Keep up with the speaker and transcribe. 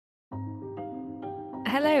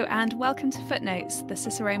Hello and welcome to Footnotes, the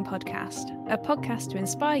Cicerone podcast, a podcast to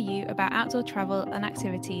inspire you about outdoor travel and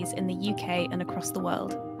activities in the UK and across the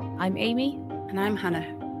world. I'm Amy. And I'm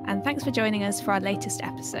Hannah. And thanks for joining us for our latest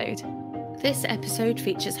episode. This episode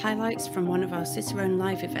features highlights from one of our Cicerone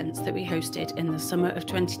live events that we hosted in the summer of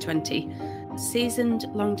 2020. Seasoned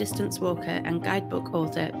long-distance walker and guidebook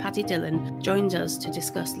author Paddy Dillon joined us to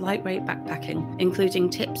discuss lightweight backpacking, including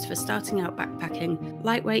tips for starting out backpacking,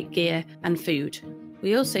 lightweight gear and food.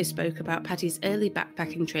 We also spoke about Paddy's early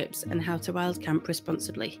backpacking trips and how to wild camp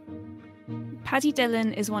responsibly. Paddy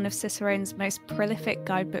Dillon is one of Cicerone's most prolific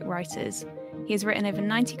guidebook writers. He has written over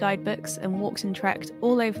 90 guidebooks and walked and trekked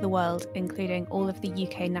all over the world, including all of the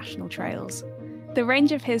UK national trails. The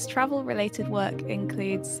range of his travel-related work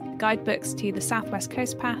includes guidebooks to the South West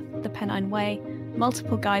Coast Path, the Pennine Way,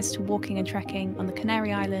 multiple guides to walking and trekking on the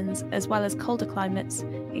Canary Islands, as well as colder climates,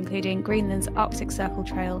 including Greenland's Arctic Circle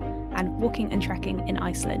Trail and walking and trekking in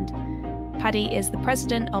Iceland. Paddy is the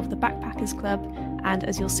president of the Backpackers Club and,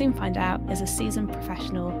 as you'll soon find out, is a seasoned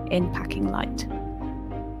professional in packing light.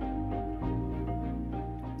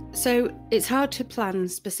 So it's hard to plan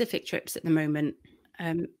specific trips at the moment,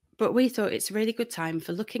 but we thought it's a really good time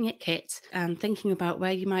for looking at kit and thinking about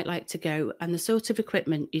where you might like to go and the sort of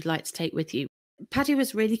equipment you'd like to take with you. Paddy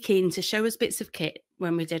was really keen to show us bits of kit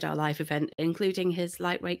when we did our live event, including his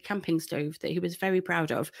lightweight camping stove that he was very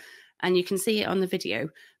proud of. And you can see it on the video,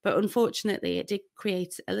 but unfortunately it did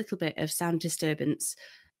create a little bit of sound disturbance.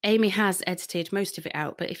 Amy has edited most of it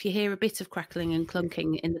out, but if you hear a bit of crackling and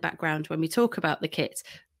clunking in the background when we talk about the kit,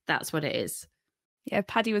 that's what it is. Yeah,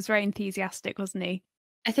 Paddy was very enthusiastic, wasn't he?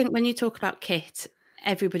 I think when you talk about kit,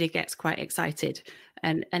 everybody gets quite excited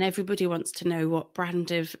and everybody wants to know what brand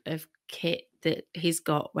of kit that he's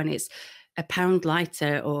got when it's a pound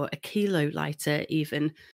lighter or a kilo lighter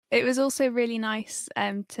even. It was also really nice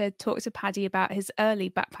to talk to Paddy about his early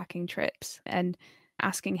backpacking trips and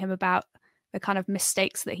asking him about the kind of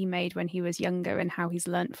mistakes that he made when he was younger and how he's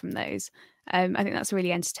learnt from those. I think that's a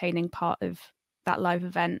really entertaining part of that live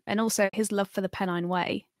event. And also his love for the Pennine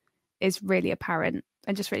Way is really apparent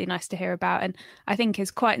and just really nice to hear about. And I think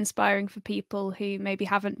is quite inspiring for people who maybe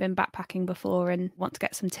haven't been backpacking before and want to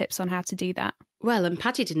get some tips on how to do that. Well, and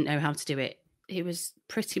Paddy didn't know how to do it. He was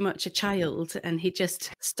pretty much a child and he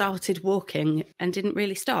just started walking and didn't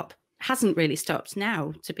really stop. Hasn't really stopped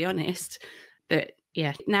now, to be honest. But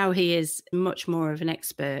yeah, now he is much more of an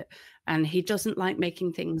expert and he doesn't like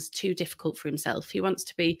making things too difficult for himself. He wants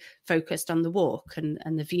to be focused on the walk and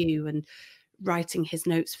the view and writing his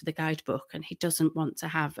notes for the guidebook, and he doesn't want to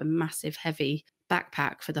have a massive heavy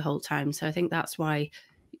backpack for the whole time. So I think that's why,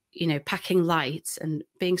 you know, packing light and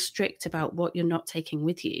being strict about what you're not taking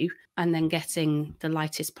with you and then getting the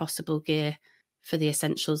lightest possible gear for the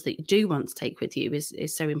essentials that you do want to take with you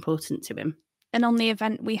is so important to him. And on the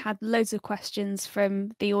event, we had loads of questions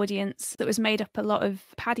from the audience that was made up a lot of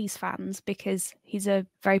Paddy's fans because he's a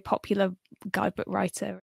very popular guidebook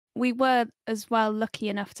writer. We were as well lucky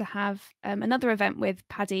enough to have another event with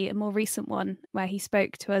Paddy, a more recent one, where he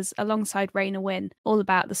spoke to us alongside Rain and Win, all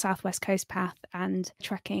about the South West Coast Path and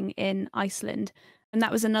trekking in Iceland. And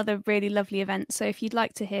that was another really lovely event. So if you'd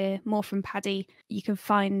like to hear more from Paddy, you can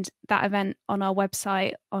find that event on our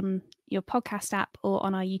website, on your podcast app, or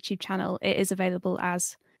on our YouTube channel. It is available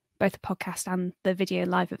as both a podcast and the video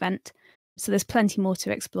live event. So there's plenty more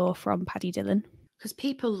to explore from Paddy Dillon. Because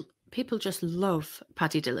people just love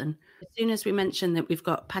Paddy Dillon. As soon as we mention that we've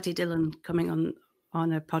got Paddy Dillon coming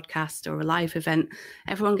on a podcast or a live event,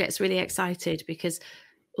 everyone gets really excited because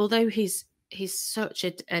although he's such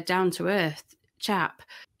a down-to-earth chap,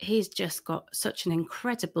 he's just got such an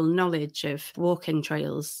incredible knowledge of walking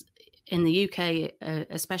trails in the UK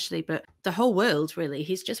especially, but the whole world really.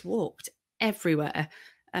 He's just walked everywhere.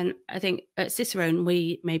 And I think at Cicerone,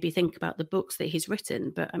 we maybe think about the books that he's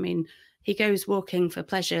written, but I mean, he goes walking for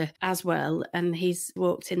pleasure as well. And he's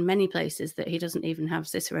walked in many places that he doesn't even have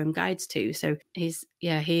Cicerone guides to. So he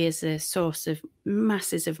is a source of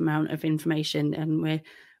massive amount of information. And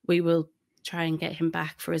we will try and get him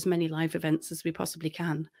back for as many live events as we possibly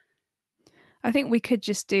can. I think we could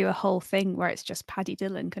just do a whole thing where it's just Paddy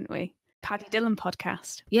Dillon, couldn't we? Paddy Dillon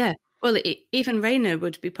podcast. Yeah. Well, even Raina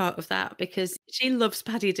would be part of that because she loves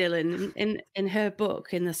Paddy Dillon. In her book,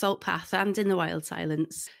 in The Salt Path and in The Wild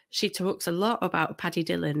Silence, she talks a lot about Paddy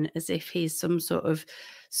Dillon as if he's some sort of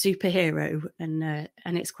superhero. And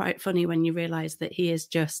it's quite funny when you realise that he is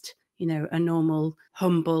just, you know, a normal,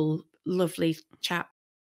 humble, lovely chap.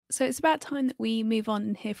 So it's about time that we move on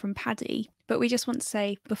and hear from Paddy. But we just want to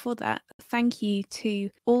say before that, thank you to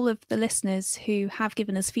all of the listeners who have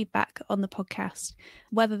given us feedback on the podcast,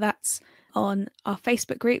 whether that's on our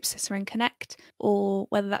Facebook group, Cicerone Connect, or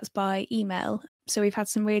whether that's by email. So we've had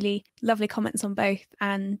some really lovely comments on both.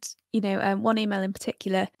 And, one email in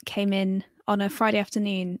particular came in on a Friday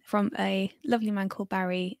afternoon from a lovely man called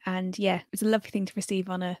Barry. And yeah, it was a lovely thing to receive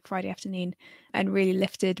on a Friday afternoon and really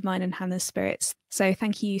lifted mine and Hannah's spirits. So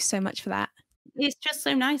thank you so much for that. It's just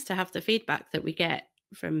so nice to have the feedback that we get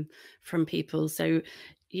from people. So,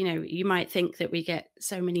 you might think that we get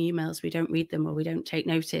so many emails, we don't read them or we don't take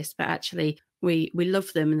notice, but actually we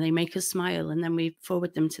love them and they make us smile, and then we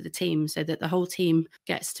forward them to the team so that the whole team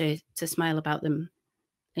gets to smile about them.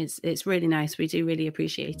 It's really nice. We do really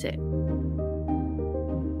appreciate it.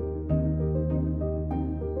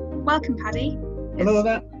 Welcome, Paddy. Hello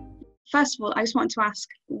there. First of all, I just want to ask,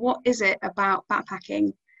 what is it about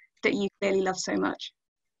backpacking that you clearly love so much?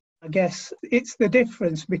 I guess it's the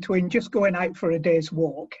difference between just going out for a day's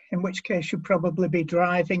walk, in which case you'll probably be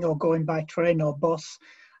driving or going by train or bus.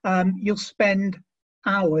 You'll spend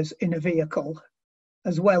hours in a vehicle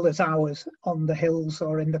as well as hours on the hills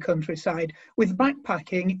or in the countryside. With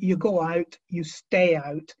backpacking, you go out, you stay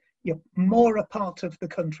out, you're more a part of the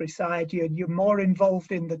countryside, you're more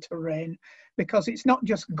involved in the terrain, because it's not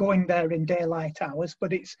just going there in daylight hours,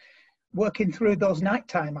 but it's working through those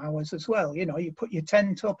nighttime hours as well. You put your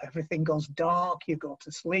tent up, everything goes dark, you go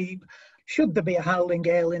to sleep. Should there be a howling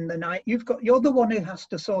gale in the night, you're the one who has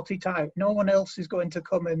to sort it out. No one else is going to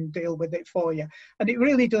come and deal with it for you. And it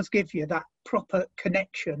really does give you that proper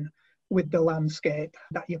connection with the landscape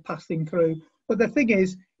that you're passing through. But the thing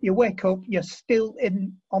is, you wake up, you're still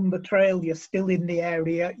on the trail, you're still in the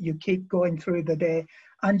area, you keep going through the day,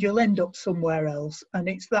 and you'll end up somewhere else. And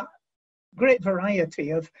it's that great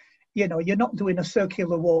variety of, you're not doing a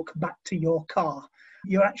circular walk back to your car.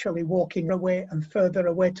 You're actually walking away and further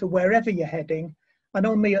away to wherever you're heading. And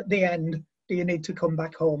only at the end do you need to come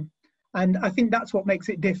back home. And I think that's what makes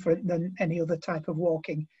it different than any other type of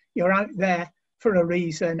walking. You're out there for a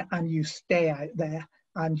reason and you stay out there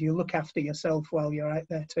and you look after yourself while you're out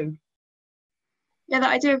there too. Yeah,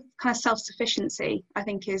 that idea of kind of self-sufficiency, I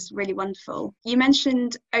think, is really wonderful. You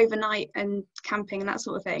mentioned overnight and camping and that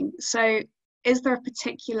sort of thing. So is there a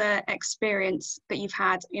particular experience that you've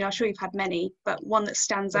had? I'm sure you've had many, but one that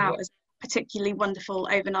stands out as a particularly wonderful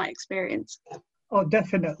overnight experience? Oh,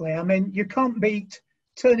 definitely. I mean, you can't beat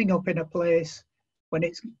turning up in a place when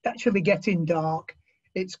it's actually getting dark,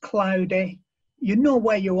 it's cloudy, you know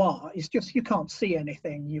where you are, it's just you can't see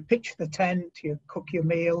anything. You pitch the tent, you cook your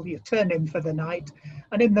meal, you turn in for the night,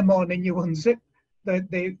 and in the morning you unzip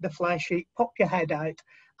the fly sheet, pop your head out,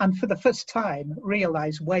 and for the first time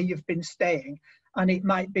realise where you've been staying. And it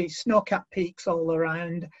might be snow-capped peaks all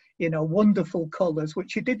around, wonderful colours,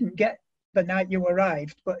 which you didn't get the night you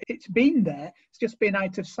arrived, but it's been there, it's just been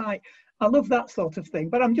out of sight. I love that sort of thing,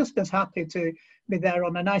 but I'm just as happy to be there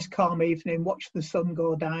on a nice calm evening, watch the sun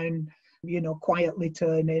go down, quietly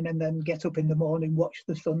turn in, and then get up in the morning, watch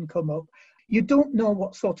the sun come up. You don't know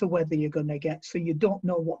what sort of weather you're going to get, so you don't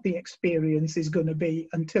know what the experience is going to be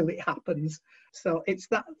until it happens. So it's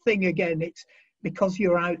that thing again, it's because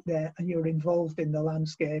you're out there and you're involved in the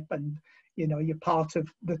landscape and, you're part of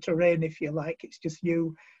the terrain, if you like. It's just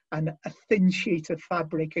you and a thin sheet of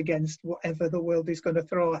fabric against whatever the world is going to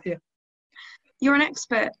throw at you. You're an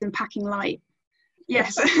expert in packing light.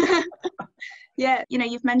 Yes. Yeah,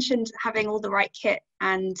 you've mentioned having all the right kit,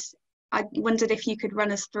 and I wondered if you could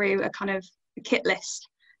run us through a kind of kit list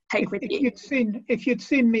take with you. If you'd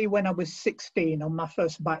seen me when I was 16 on my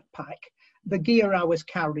first backpack, the gear I was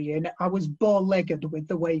carrying, I was bow-legged with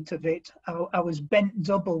the weight of it. I was bent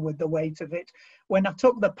double with the weight of it. When I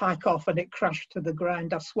took the pack off and it crashed to the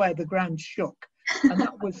ground, I swear the ground shook. And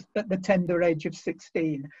that was at the tender age of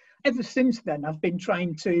 16. Ever since then, I've been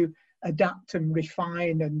trying to adapt and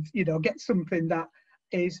refine and, get something that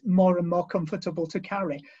is more and more comfortable to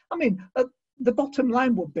carry. I mean, the bottom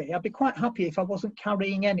line would be, I'd be quite happy if I wasn't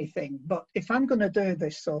carrying anything. But if I'm going to do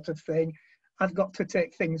this sort of thing, I've got to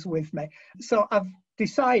take things with me. So I've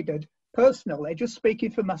decided, personally, just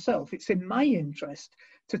speaking for myself, it's in my interest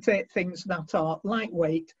to take things that are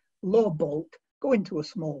lightweight, low bulk, go into a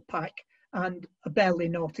small pack, and are barely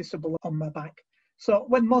noticeable on my back. So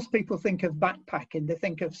when most people think of backpacking, they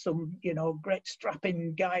think of some, great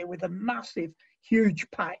strapping guy with a massive, huge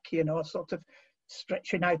pack, sort of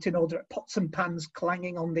stretching out in order, pots and pans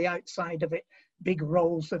clanging on the outside of it, big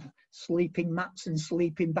rolls of sleeping mats and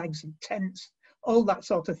sleeping bags and tents, all that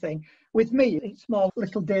sort of thing. With me, it's more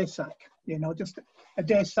little day sack, just a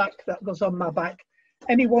day sack that goes on my back.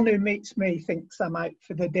 Anyone who meets me thinks I'm out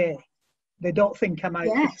for the day. They don't think I'm out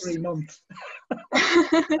Yes. for 3 months.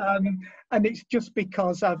 And it's just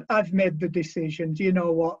because I've made the decision, do you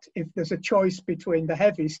know what, if there's a choice between the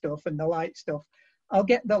heavy stuff and the light stuff, I'll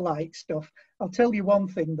get the light stuff. I'll tell you one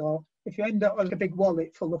thing though, if you end up with a big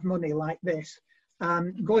wallet full of money like this,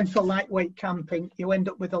 going for lightweight camping, you end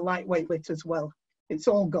up with a lightweight lit as well. It's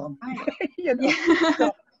all gone. Right. You know, Yeah.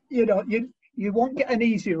 so, you know, you won't get an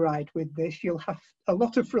easy ride with this. You'll have a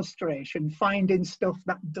lot of frustration finding stuff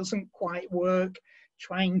that doesn't quite work,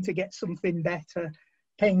 trying to get something better,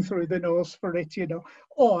 paying through the nose for it, you know,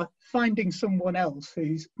 or finding someone else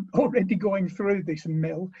who's already going through this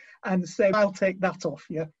mill and say, I'll take that off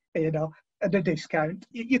you, you know, at a discount.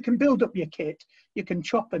 You can build up your kit, you can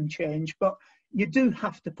chop and change, but you do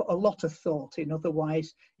have to put a lot of thought in,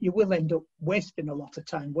 otherwise you will end up wasting a lot of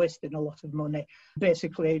time, wasting a lot of money.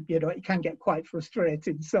 Basically, you know, it can get quite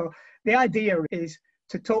frustrating. So the idea is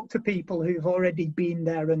to talk to people who've already been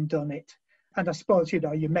there and done it. And I suppose, you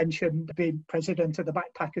know, you mentioned being president of the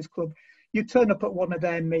Backpackers Club. You turn up at one of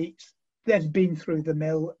their meets, they've been through the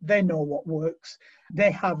mill, they know what works,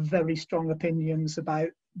 they have very strong opinions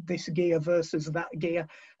about this gear versus that gear.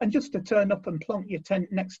 And just to turn up and plonk your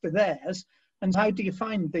tent next to theirs, and how do you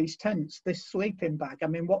find these tents, this sleeping bag? I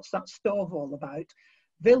mean, what's that stove all about?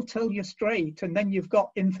 They'll tell you straight, and then you've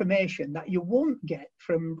got information that you won't get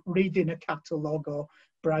from reading a catalogue or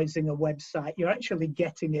browsing a website. You're actually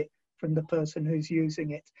getting it from the person who's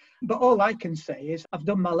using it. But all I can say is I've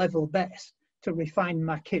done my level best to refine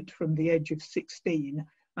my kit from the age of 16,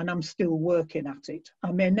 and I'm still working at it.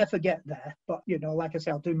 I may never get there, but, you know, like I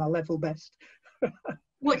say, I'll do my level best.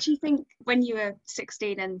 What do you think, when you were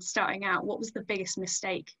 16 and starting out, what was the biggest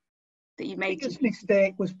mistake that you made? The biggest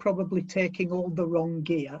mistake was probably taking all the wrong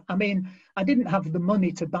gear. I mean, I didn't have the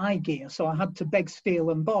money to buy gear, so I had to beg,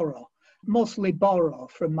 steal and borrow. Mostly borrow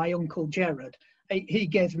from my Uncle Gerard. He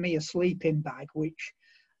gave me a sleeping bag, which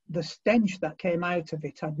the stench that came out of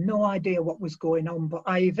it, I had no idea what was going on, but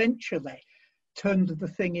I eventually turned the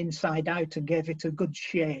thing inside out and gave it a good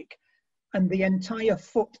shake. And the entire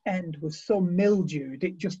foot end was so mildewed,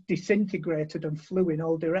 it just disintegrated and flew in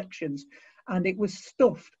all directions. And it was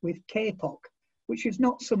stuffed with kapok, which is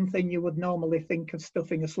not something you would normally think of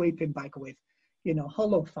stuffing a sleeping bag with. You know,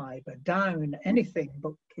 hollow fibre, down, anything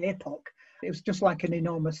but kapok. It was just like an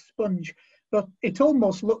enormous sponge. But it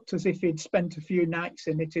almost looked as if he'd spent a few nights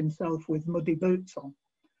in it himself with muddy boots on.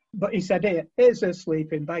 But he said, "Here, here's a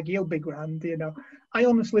sleeping bag, you'll be grand," you know. I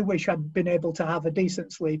honestly wish I'd been able to have a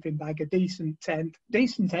decent sleeping bag, a decent tent,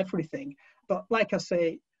 decent everything. But like I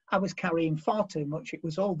say, I was carrying far too much. It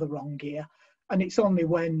was all the wrong gear. And it's only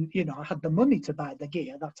when, you know, I had the money to buy the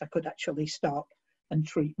gear that I could actually start and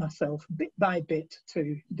treat myself bit by bit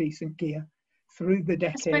to decent gear through the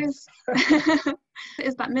decades. I suppose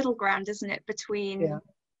it's that middle ground, isn't it, between,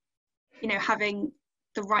 you know, having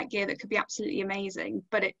the right gear that could be absolutely amazing,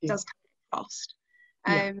 but it does cost.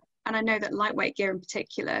 And I know that lightweight gear in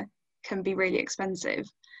particular can be really expensive.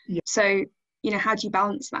 So, you know, how do you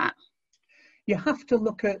balance that? You have to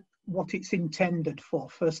look at what it's intended for,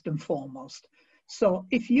 first and foremost. So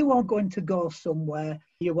if you are going to go somewhere,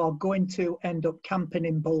 you are going to end up camping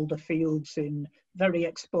in boulder fields in very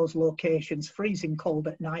exposed locations, freezing cold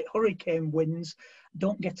at night, hurricane winds,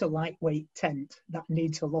 don't get a lightweight tent that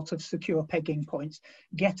needs a lot of secure pegging points.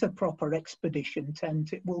 Get a proper expedition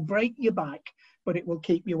tent. It will break your back, but it will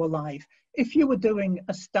keep you alive. If you were doing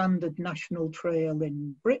a standard national trail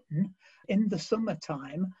in Britain in the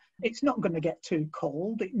summertime, it's not going to get too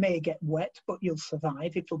cold. It may get wet, but you'll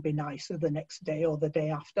survive. It'll be nicer the next day or the day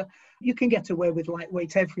after. You can get away with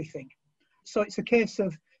lightweight everything. So it's a case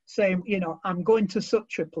of saying, you know, I'm going to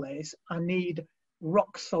such a place, I need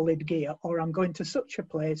rock solid gear, or I'm going to such a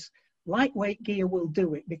place, lightweight gear will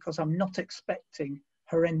do it because I'm not expecting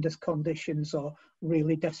horrendous conditions or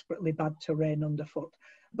really desperately bad terrain underfoot.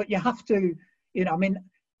 But you have to, you know, I mean,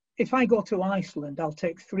 if I go to Iceland, I'll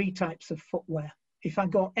take 3 types of footwear. If I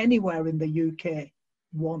go anywhere in the UK,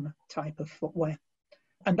 1 type of footwear.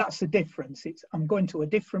 And that's the difference. I'm going to a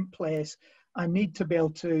different place. I need to be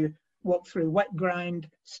able to walk through wet ground,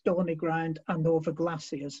 stony ground, and over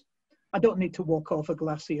glaciers. I don't need to walk over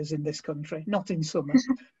glaciers in this country, not in summer.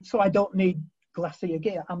 So I don't need glacier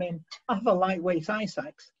gear. I mean, I have a lightweight ice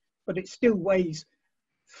axe, but it still weighs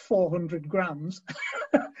 400 grams.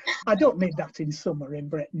 I don't need that in summer in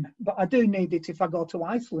Britain, but I do need it if I go to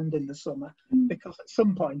Iceland in the summer, because at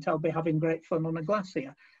some point I'll be having great fun on a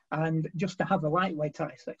glacier, and just to have a lightweight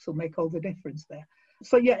ice axe will make all the difference there.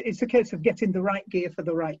 So yeah, it's a case of getting the right gear for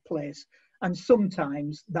the right place, and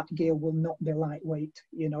sometimes that gear will not be lightweight.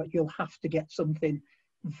 You know, you'll have to get something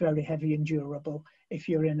very heavy and durable if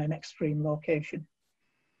you're in an extreme location.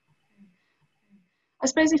 I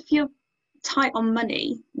suppose if you're tight on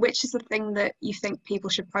money, which is the thing that you think people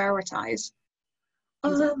should prioritise?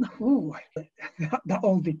 That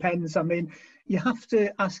all depends. I mean, you have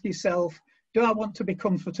to ask yourself, do I want to be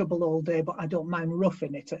comfortable all day, but I don't mind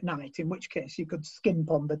roughing it at night, in which case you could skimp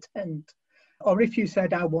on the tent. Or if you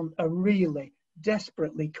said, I want a really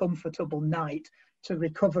desperately comfortable night to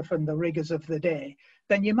recover from the rigours of the day,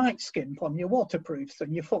 then you might skimp on your waterproofs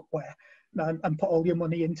and your footwear and put all your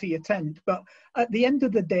money into your tent. But at the end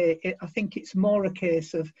of the day, I think it's more a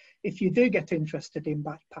case of, if you do get interested in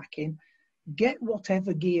backpacking, get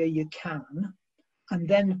whatever gear you can, and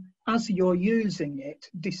then as you're using it,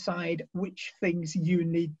 decide which things you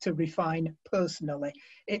need to refine personally.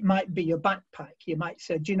 It might be your backpack. You might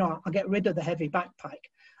say, do you know, I'll get rid of the heavy backpack.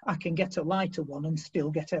 I can get a lighter one and still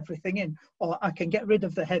get everything in. Or I can get rid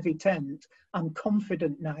of the heavy tent. I'm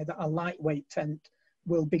confident now that a lightweight tent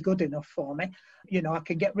will be good enough for me. You know, I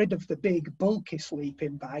can get rid of the big bulky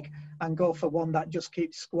sleeping bag and go for one that just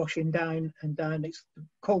keeps squashing down and down. It's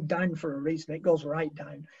called down for a reason. It goes right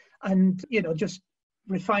down. And, you know, just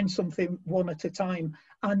refine something one at a time.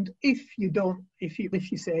 And if you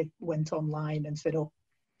say went online and said, oh,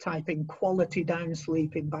 type in quality down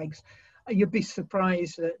sleeping bags, you'd be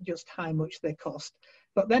surprised at just how much they cost.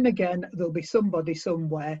 But then again, there'll be somebody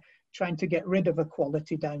somewhere trying to get rid of a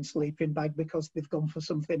quality down sleeping bag because they've gone for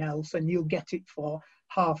something else, and you'll get it for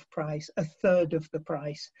half price, a third of the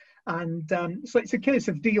price. And so it's a case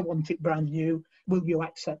of, do you want it brand new? Will you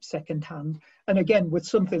accept second hand? And again, with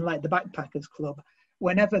something like the Backpackers Club,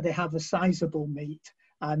 whenever they have a sizable meet,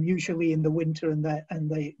 usually in the winter and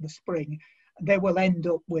the spring, they will end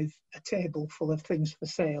up with a table full of things for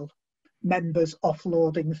sale. Members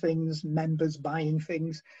offloading things, members buying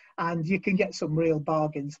things, and you can get some real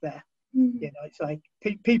bargains there. You know, it's like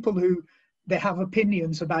people who, they have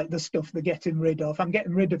opinions about the stuff they're getting rid of. I'm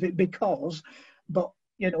getting rid of it because, but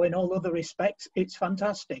you know, in all other respects, it's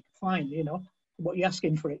fantastic. Fine, you know, what are you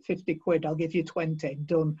asking for it? 50 quid, I'll give you 20,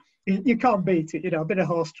 done. You can't beat it, you know, a bit of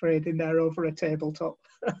horse trading there over a tabletop.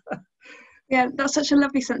 Yeah, that's such a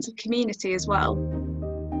lovely sense of community as well.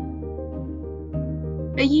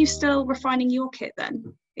 Are you still refining your kit then?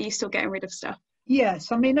 Are you still getting rid of stuff?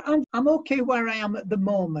 Yes, I mean, I'm okay where I am at the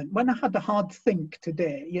moment. When I had a hard think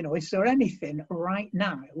today, you know, is there anything right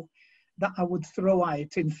now that I would throw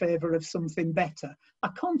out in favour of something better? I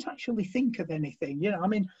can't actually think of anything, you know. I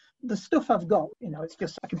mean, the stuff I've got, you know, it's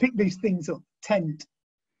just, I can pick these things up. Tent,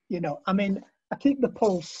 you know, I mean, I keep the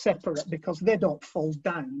poles separate because they don't fold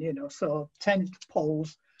down, you know, so tent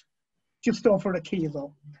poles, just over 1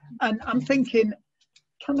 kilo. And I'm thinking,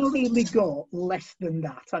 can I really go less than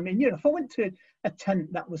that? I mean, you know, if I went to a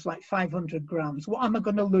tent that was like 500 grams, what am I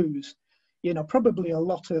going to lose? You know, probably a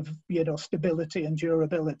lot of, you know, stability and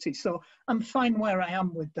durability. So I'm fine where I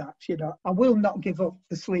am with that. You know, I will not give up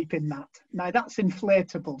the sleeping mat. Now that's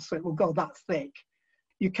inflatable, so it will go that thick.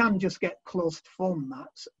 You can just get closed foam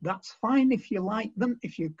mats. That's fine if you like them,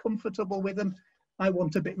 if you're comfortable with them. I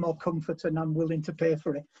want a bit more comfort and I'm willing to pay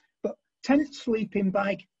for it. But tent, sleeping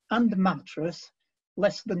bag and mattress,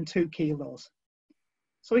 less than 2 kilos.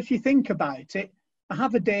 So if you think about it, I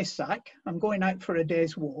have a day sack, I'm going out for a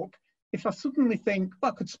day's walk. If I suddenly think,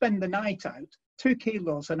 well, I could spend the night out, 2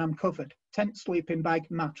 kilos and I'm covered, tent, sleeping bag,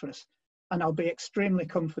 mattress, and I'll be extremely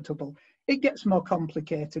comfortable. It gets more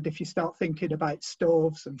complicated if you start thinking about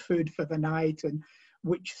stoves and food for the night and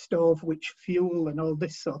which stove, which fuel and all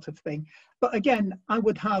this sort of thing. But again, I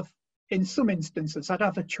would have, in some instances, I'd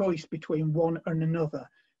have a choice between one and another.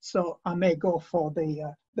 So I may go for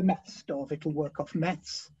the meth stove. It'll work off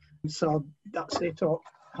meths. So that's it. Or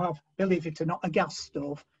have, believe it or not, a gas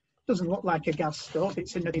stove. Doesn't look like a gas stove.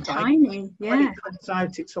 It's in a bag. Tiny, yeah. When it comes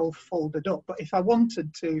out, it's all folded up. But if I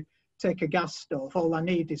wanted to take a gas stove, all I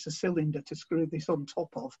need is a cylinder to screw this on top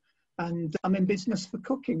of. And I'm in business for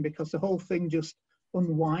cooking because the whole thing just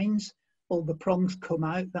unwinds. All the prongs come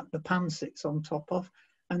out that the pan sits on top of.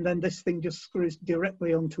 And then this thing just screws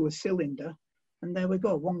directly onto a cylinder. And there we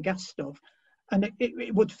go, one gas stove. And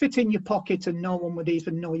it would fit in your pocket and no one would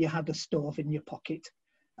even know you had a stove in your pocket.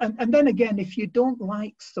 And then again, if you don't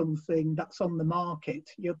like something that's on the market,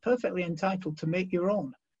 you're perfectly entitled to make your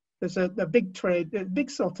own. There's a big trade, a big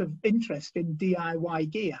sort of interest in DIY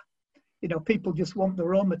gear. You know, people just want the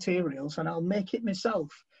raw materials and I'll make it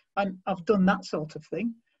myself. And I've done that sort of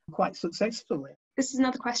thing quite successfully. This is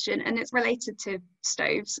another question and it's related to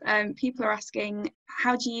stoves. People are asking,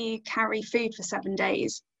 how do you carry food for 7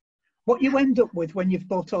 days? What you end up with when you've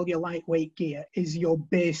bought all your lightweight gear is your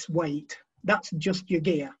base weight. That's just your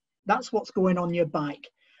gear. That's what's going on your bike.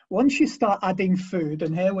 Once you start adding food,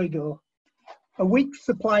 and here we go, a week's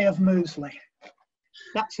supply of muesli,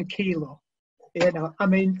 that's 1 kilo. You know, I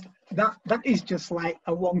mean, that is just like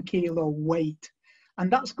a 1 kilo weight. And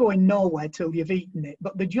that's going nowhere till you've eaten it.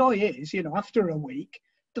 But the joy is, you know, after a week,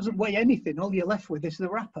 it doesn't weigh anything. All you're left with is the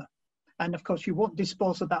wrapper. And of course, you won't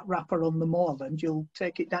dispose of that wrapper on the moorland. You'll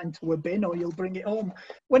take it down to a bin or you'll bring it home.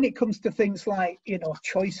 When it comes to things like, you know,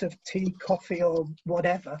 choice of tea, coffee or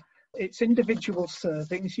whatever, it's individual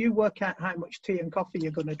servings. You work out how much tea and coffee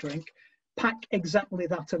you're going to drink. Pack exactly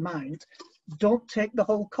that amount. Don't take the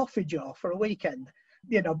whole coffee jar for a weekend,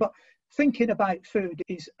 you know, but thinking about food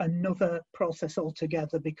is another process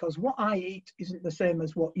altogether, because what I eat isn't the same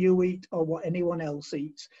as what you eat or what anyone else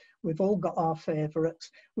eats. We've all got our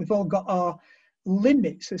favourites. We've all got our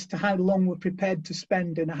limits as to how long we're prepared to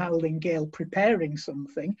spend in a howling gale preparing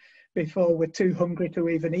something before we're too hungry to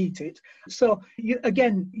even eat it. So you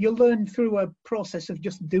learn through a process of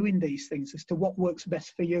just doing these things as to what works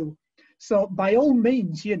best for you. So by all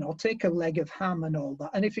means, you know, take a leg of ham and all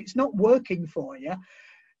that. And if it's not working for you,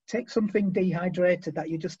 take something dehydrated that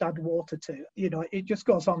you just add water to. You know, it just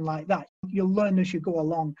goes on like that. You'll learn as you go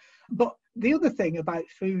along. But the other thing about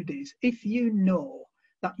food is, if you know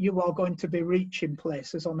that you are going to be reaching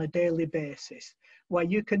places on a daily basis where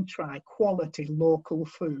you can try quality local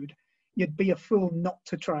food, you'd be a fool not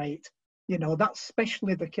to try it. You know, that's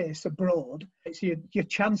especially the case abroad. It's your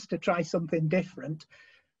chance to try something different.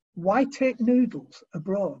 Why take noodles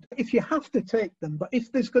abroad? If you have to take them, but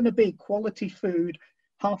if there's going to be quality food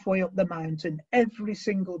halfway up the mountain every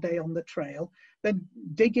single day on the trail, then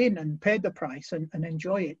dig in and pay the price and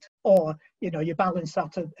enjoy it. Or, you know, you balance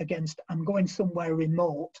that against, I'm going somewhere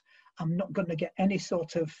remote, I'm not going to get any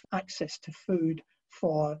sort of access to food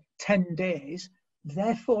for 10 days,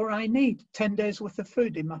 therefore I need 10 days worth of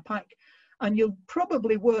food in my pack. And you'll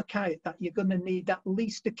probably work out that you're going to need at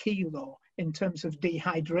least 1 kilo in terms of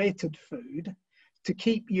dehydrated food to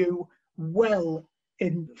keep you well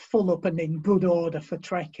in full up and in good order for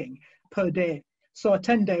trekking per day. So a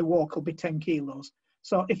 10-day walk will be 10 kilos.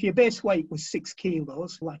 So if your base weight was 6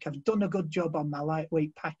 kilos, like I've done a good job on my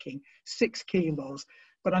lightweight packing, 6 kilos,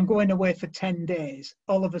 but I'm going away for 10 days,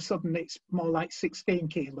 all of a sudden it's more like 16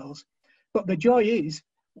 kilos. But the joy is,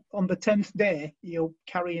 on the 10th day, you're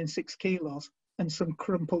carrying 6 kilos and some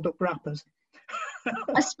crumpled up wrappers.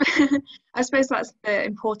 I suppose that's the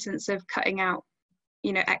importance of cutting out,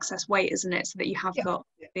 you know, excess weight, isn't it? So that you have got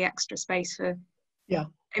the extra space for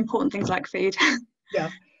important things like food. Yeah.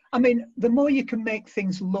 I mean, the more you can make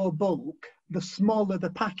things low bulk, the smaller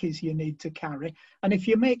the pack is you need to carry. And if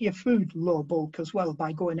you make your food low bulk as well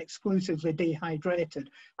by going exclusively dehydrated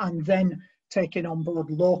and then taking on board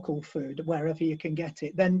local food wherever you can get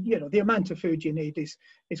it, then, you know, the amount of food you need is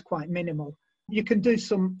quite minimal. You can do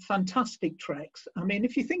some fantastic treks. I mean,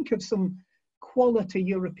 if you think of some quality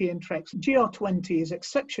European treks, GR20 is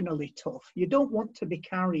exceptionally tough. You don't want to be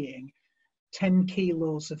carrying 10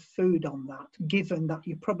 kilos of food on that, given that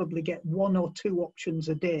you probably get 1 or 2 options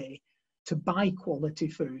a day to buy quality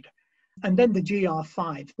food. And then the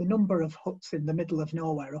GR5, the number of huts in the middle of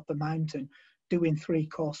nowhere up a mountain doing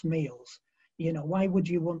 3-course meals. You know, why would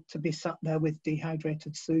you want to be sat there with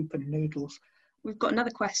dehydrated soup and noodles? We've got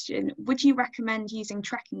another question. Would you recommend using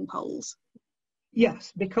trekking poles?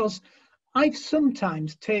 Yes, because I've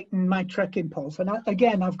sometimes taken my trekking poles, and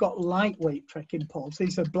I've got lightweight trekking poles.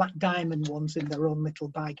 These are Black Diamond ones in their own little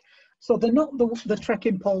bag. So they're not the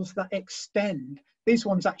trekking poles that extend. These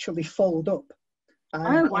ones actually fold up.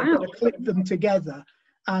 Oh, wow. You've got to clip them together,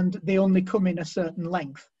 and they only come in a certain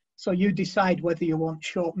length. So you decide whether you want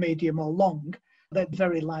short, medium, or long. They're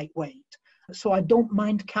very lightweight. So I don't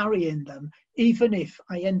mind carrying them, even if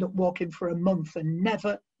I end up walking for a month and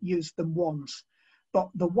never use them once. But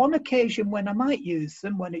the one occasion when I might use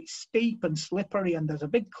them, when it's steep and slippery and there's a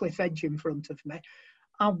big cliff edge in front of me,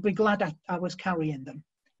 I'll be glad I was carrying them.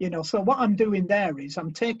 You know, so what I'm doing there is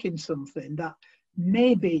I'm taking something that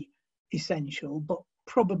may be essential, but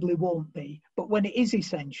probably won't be. But when it is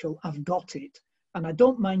essential, I've got it. And I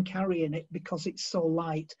don't mind carrying it because it's so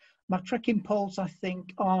light. My trekking poles, I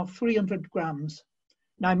think, are 300 grams.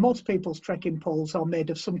 Now, most people's trekking poles are made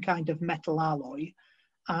of some kind of metal alloy,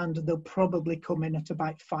 and they'll probably come in at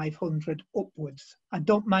about 500 upwards. I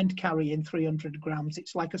don't mind carrying 300 grams.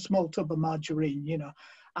 It's like a small tub of margarine, you know.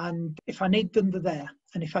 And if I need them, they're there.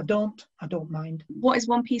 And if I don't mind. What is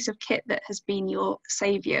one piece of kit that has been your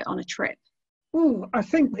saviour on a trip? Oh, I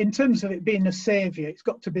think in terms of it being a saviour, it's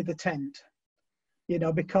got to be the tent. You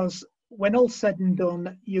know, because when all's said and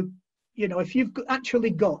done, you know, if you've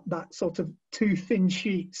actually got that sort of 2 thin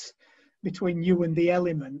sheets between you and the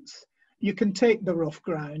elements, you can take the rough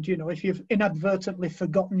ground. You know, if you've inadvertently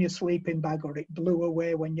forgotten your sleeping bag or it blew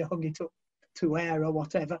away when you hung it up to air or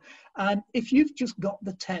whatever, and if you've just got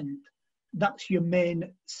the tent, That's your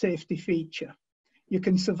main safety feature. You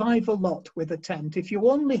can survive a lot with a tent. If you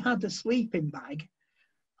only had a sleeping bag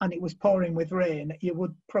and it was pouring with rain, you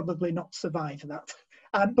would probably not survive that.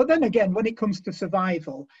 But then again, when it comes to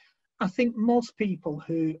survival, I think most people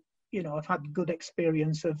who, have had good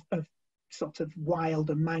experience of sort of wild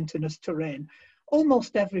and mountainous terrain,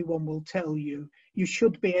 almost everyone will tell you you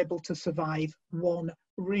should be able to survive one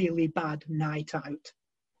really bad night out.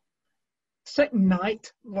 Second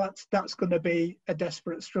night, that's going to be a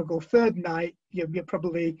desperate struggle. Third night, you're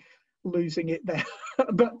probably losing it there.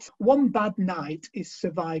 But one bad night is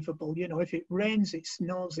survivable. If it rains, it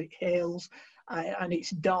snows, it hails, and it's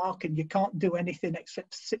dark and you can't do anything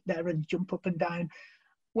except sit there and jump up and down.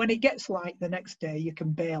 When it gets light the next day, you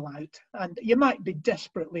can bail out. And you might be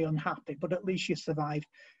desperately unhappy, but at least you survived.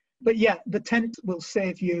 But yeah, the tent will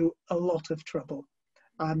save you a lot of trouble.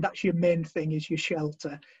 And that's your main thing, is your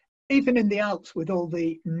shelter. Even in the Alps, with all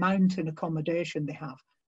the mountain accommodation they have,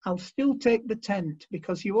 I'll still take the tent,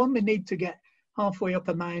 because you only need to get halfway up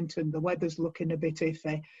a mountain, the weather's looking a bit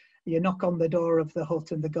iffy, you knock on the door of the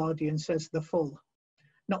hut and the guardian says they're full.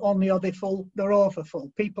 Not only are they full, they're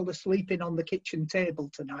overfull. People are sleeping on the kitchen table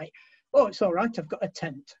tonight. Oh, it's all right, I've got a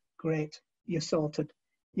tent. Great, you're sorted.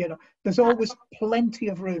 There's always plenty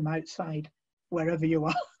of room outside, wherever you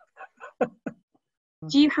are.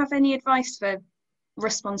 Do you have any advice for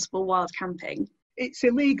responsible wild camping? It's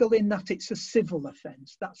illegal in that it's a civil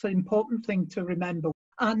offence. That's an important thing to remember.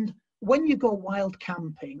 And when you go wild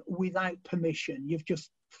camping without permission, you've just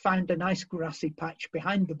found a nice grassy patch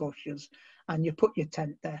behind the bushes and you put your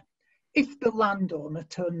tent there. If the landowner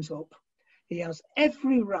turns up, he has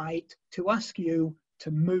every right to ask you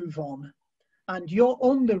to move on. And your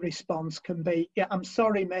only response can be, yeah, I'm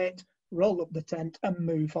sorry, mate, roll up the tent and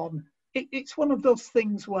move on. It's one of those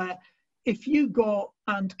things where if you go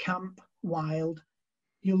and camp wild,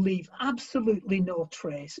 you leave absolutely no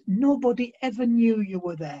trace. Nobody ever knew you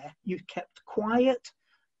were there. You kept quiet,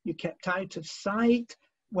 you kept out of sight.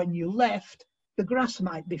 When you left, the grass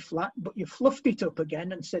might be flat, but you fluffed it up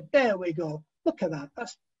again and said, there we go, look at that.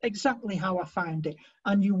 That's exactly how I found it.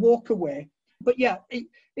 And you walk away. But yeah,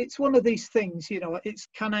 it's one of these things,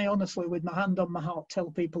 can I honestly, with my hand on my heart,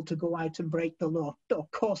 tell people to go out and break the law?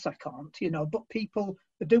 Of course I can't, but people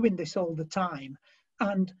are doing this all the time.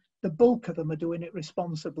 And the bulk of them are doing it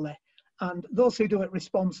responsibly. And those who do it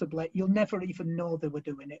responsibly, you'll never even know they were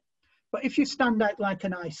doing it. But if you stand out like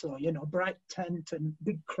an eyesore, bright tent and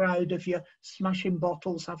big crowd of you, smashing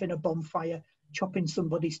bottles, having a bonfire, chopping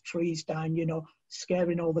somebody's trees down,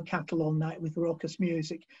 scaring all the cattle all night with raucous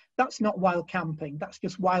music, that's not wild camping. That's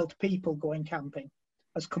just wild people going camping.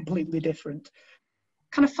 That's completely different.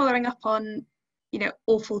 Kind of following up on,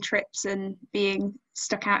 awful trips and being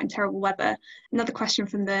stuck out in terrible weather. Another question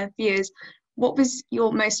from the viewers: what was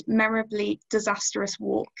your most memorably disastrous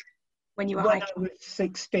walk when you were hiking? I was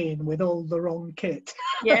 16 with all the wrong kit.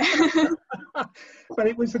 Yeah. But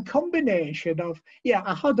it was a combination of,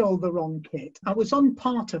 I had all the wrong kit. I was on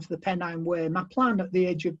part of the Pennine Way. My plan at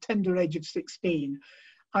the tender age of 16,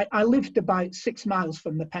 I lived about 6 miles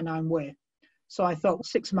from the Pennine Way. So I thought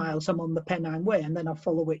 6 miles, I'm on the Pennine Way, and then I'll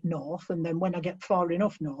follow it north. And then when I get far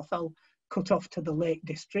enough north, I'll cut off to the Lake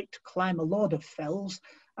District, climb a load of fells,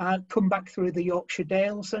 come back through the Yorkshire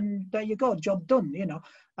Dales, and there you go, job done,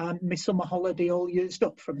 my summer holiday all used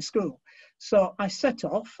up from school. So I set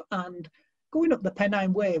off, and going up the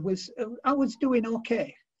Pennine Way I was doing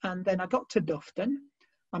okay. And then I got to Dufton.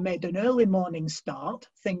 I made an early morning start,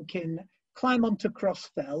 thinking climb onto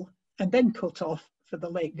Crossfell and then cut off for the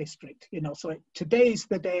Lake District. So today's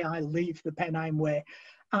the day I leave the Pennine Way.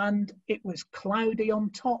 And it was cloudy on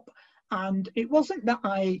top. And it wasn't that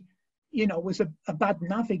I, was a bad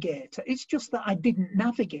navigator. It's just that I didn't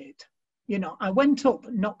navigate. I went up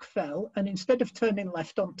Knockfell, and instead of turning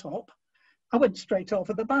left on top, I went straight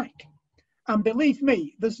over the back. And believe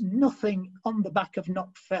me, there's nothing on the back of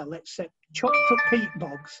Knockfell except chopped up peat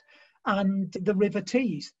bogs and the River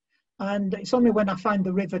Tees. And it's only when I found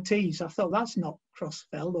the River Tees, I thought, that's not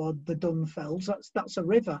Crossfell or the Dunfells, that's a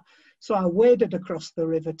river. So I waded across the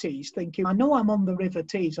River Tees thinking, I know I'm on the River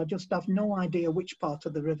Tees, I just have no idea which part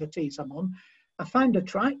of the River Tees I'm on. I found a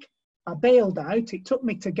track, I bailed out, it took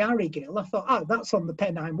me to Garrigill. I thought, that's on the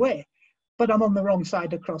Pennine Way, but I'm on the wrong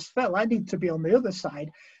side of Crossfell. I need to be on the other side.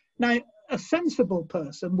 Now, a sensible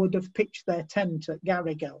person would have pitched their tent at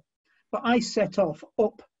Garrigill, but I set off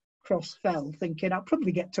up Crossfell thinking I'll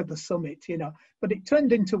probably get to the summit, but it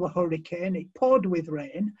turned into a hurricane. It poured with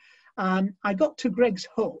rain. I got to Greg's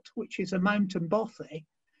Hut, which is a mountain bothy,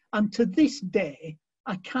 and to this day,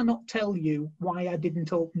 I cannot tell you why I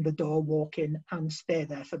didn't open the door, walk in and stay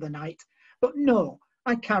there for the night. But no,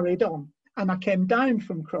 I carried on. And I came down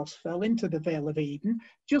from Crossfell into the Vale of Eden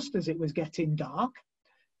just as it was getting dark.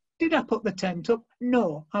 Did I put the tent up?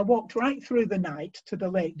 No, I walked right through the night to the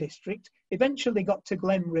Lake District, eventually got to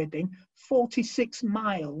Glenridding, 46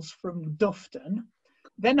 miles from Dufton.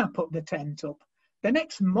 Then I put the tent up. The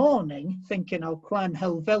next morning, thinking I'll climb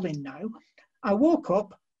Helvellyn now, I woke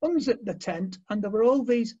up, unzipped the tent, and there were all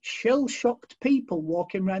these shell-shocked people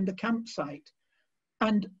walking around the campsite.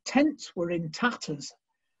 And tents were in tatters.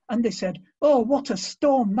 And they said, "Oh, what a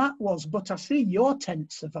storm that was, but I see your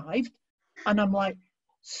tent survived." And I'm like,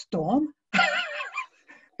 storm?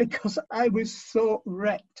 Because I was so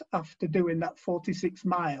wrecked after doing that 46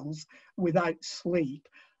 miles without sleep.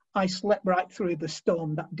 I slept right through the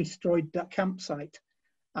storm that destroyed that campsite.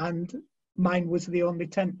 And mine was the only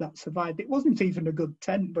tent that survived. It wasn't even a good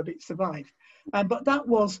tent, but it survived. But that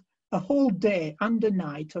was a whole day and a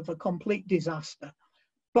night of a complete disaster.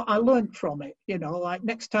 But I learned from it, you know, like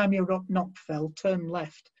next time you're up Knockfell, turn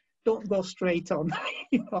left. Don't go straight on.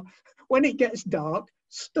 You know, when it gets dark,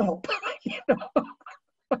 stop. You know,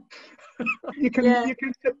 you can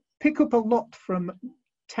pick up a lot from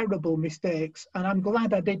terrible mistakes, and I'm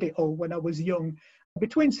glad I did it all when I was young.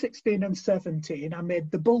 Between 16 and 17, I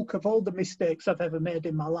made the bulk of all the mistakes I've ever made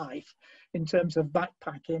in my life in terms of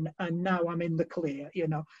backpacking, and now I'm in the clear. You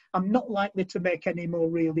know, I'm not likely to make any more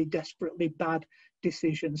really desperately bad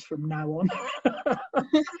decisions from now on.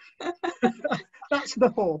 That's the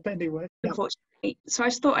hope, anyway. Unfortunately. So I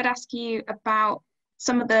just thought I'd ask you about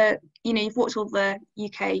some of the, you know, you've walked all the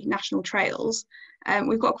UK national trails.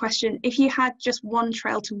 We've got a question. If you had just one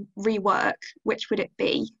trail to rework, which would it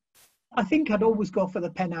be? I think I'd always go for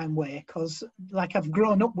the Pennine Way because, like, I've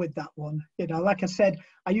grown up with that one. You know, like I said,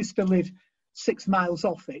 I used to live 6 miles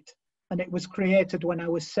off it, and it was created when I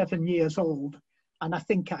was 7 years old. And I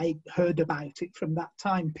think I heard about it from that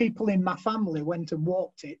time. People in my family went and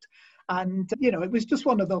walked it. And, you know, it was just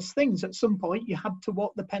one of those things. At some point, you had to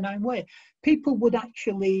walk the Pennine Way. People would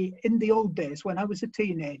actually, in the old days, when I was a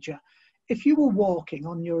teenager, if you were walking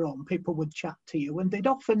on your own, people would chat to you, and they'd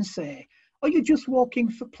often say, "Are you just walking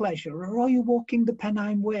for pleasure, or are you walking the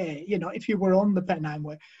Pennine Way?" You know, if you were on the Pennine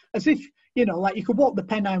Way, as if, you know, like you could walk the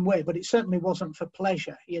Pennine Way, but it certainly wasn't for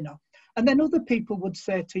pleasure, you know. And then other people would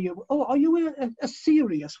say to you, "Oh, are you a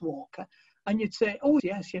serious walker?" And you'd say, "Oh,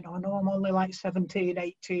 yes, you know, I know I'm only like 17,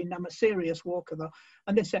 18, I'm a serious walker though."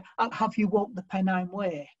 And they say, "Have you walked the Pennine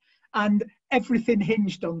Way?" And everything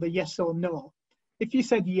hinged on the yes or no. If you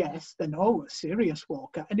said yes, then, oh, a serious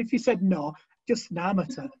walker. And if you said no, just an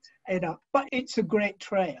amateur, you know. But it's a great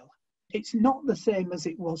trail. It's not the same as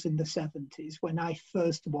it was in the 70s when I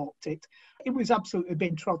first walked it. It was absolutely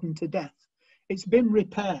been trodden to death. It's been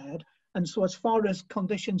repaired, and so as far as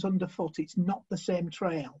conditions underfoot, it's not the same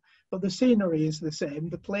trail. But the scenery is the same,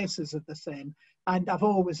 the places are the same, and I've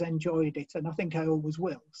always enjoyed it, and I think I always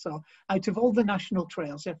will. So out of all the national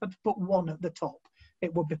trails, if I had to put one at the top,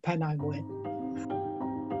 it would be Pennine Way.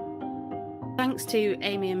 Thanks to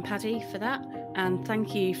Amy and Paddy for that, and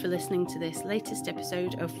thank you for listening to this latest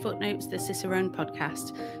episode of Footnotes, the Cicerone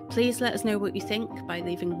podcast. Please let us know what you think by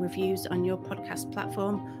leaving reviews on your podcast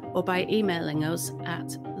platform or by emailing us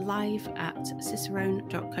at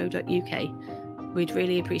live@cicerone.co.uk. We'd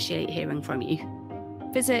really appreciate hearing from you.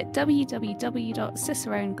 Visit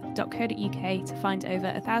www.cicerone.co.uk to find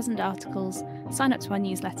over 1,000 articles, sign up to our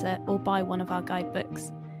newsletter, or buy one of our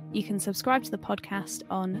guidebooks. You can subscribe to the podcast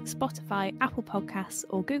on Spotify, Apple Podcasts,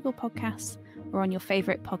 or Google Podcasts, or on your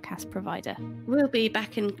favourite podcast provider. We'll be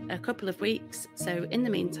back in a couple of weeks, so in the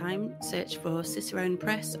meantime, search for Cicerone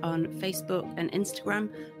Press on Facebook and Instagram,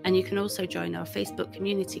 and you can also join our Facebook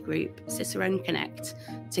community group, Cicerone Connect,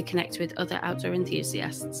 to connect with other outdoor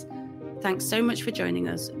enthusiasts. Thanks so much for joining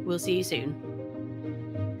us. We'll see you soon.